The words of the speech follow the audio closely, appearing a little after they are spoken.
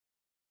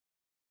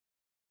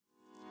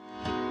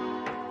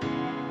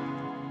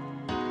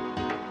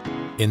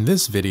In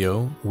this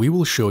video, we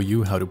will show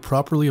you how to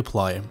properly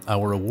apply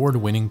our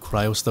award-winning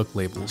CryoSTUCK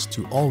labels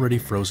to already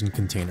frozen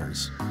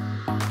containers.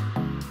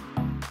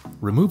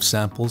 Remove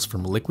samples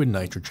from liquid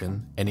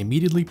nitrogen and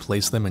immediately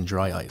place them in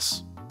dry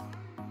ice.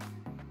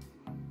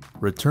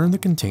 Return the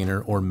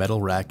container or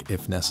metal rack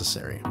if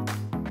necessary.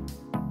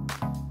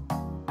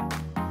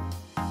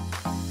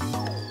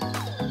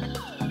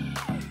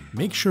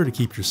 Make sure to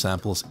keep your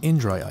samples in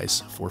dry ice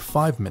for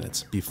 5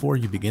 minutes before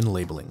you begin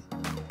labeling.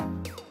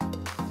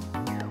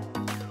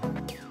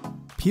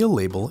 Peel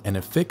label and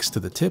affix to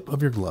the tip of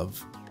your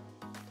glove.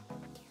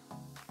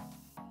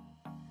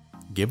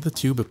 Give the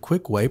tube a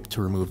quick wipe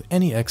to remove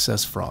any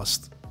excess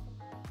frost.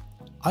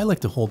 I like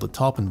to hold the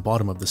top and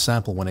bottom of the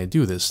sample when I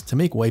do this to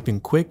make wiping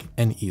quick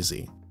and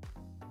easy.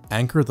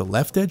 Anchor the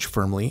left edge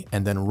firmly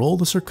and then roll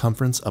the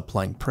circumference,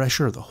 applying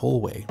pressure the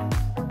whole way.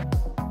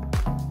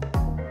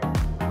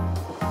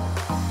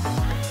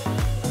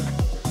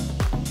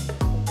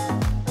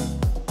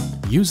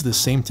 Use the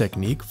same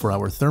technique for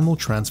our thermal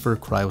transfer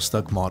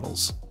CryoSTUCK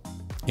models,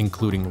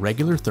 including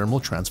regular thermal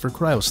transfer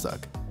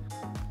CryoSTUCK,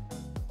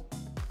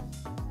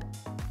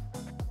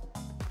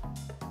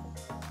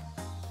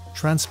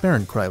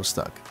 transparent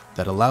CryoSTUCK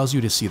that allows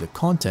you to see the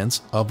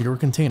contents of your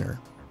container,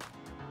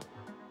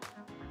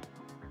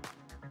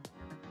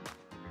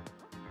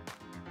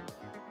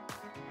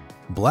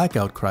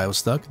 blackout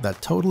CryoSTUCK that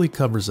totally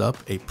covers up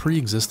a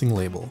pre-existing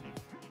label,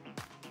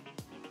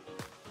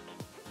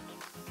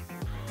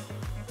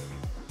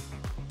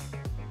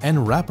 and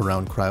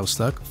wraparound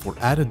CryoSTUCK for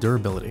added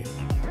durability.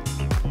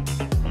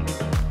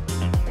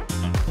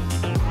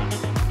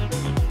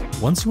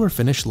 Once you are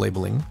finished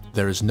labeling,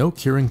 there is no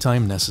curing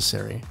time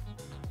necessary.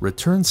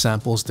 Return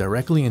samples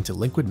directly into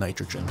liquid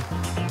nitrogen.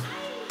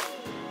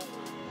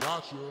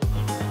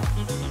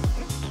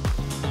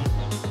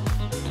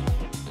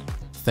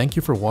 Thank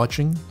you for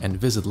watching, and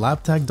visit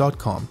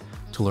labtag.com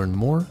to learn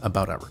more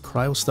about our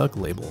CryoSTUCK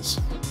labels.